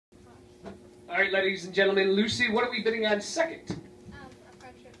All right, ladies and gentlemen, Lucy, what are we bidding on second? A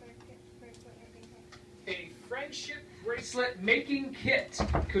friendship bracelet making kit. A friendship bracelet making kit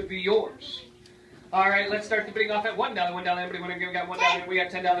could be yours. All right, let's start the bidding off at $1. $1. Anybody want to give? We got $1. We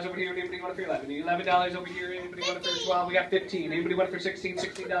got $10 over here. Anybody want it for $11? $11 over here. Anybody want it for $12? We got $15. Anybody want it for $16?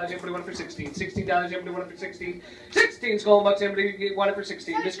 $16. Anybody want it for $16? $16. Anybody want it for $16? 16 skull bucks. Anybody want it for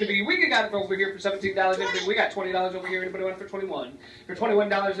 $16? This could be. We got it over here for $17. Anybody? We got $20 over here. Anybody want it for $21? For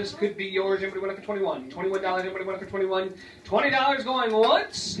 $21, this could be yours. Anybody want it for $21? $21. Anybody want it for $21? $20 going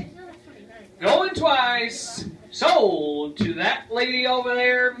once. Going twice. Sold to that lady over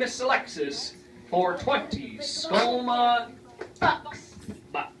there, Miss Alexis, for 20 Skolma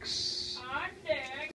bucks.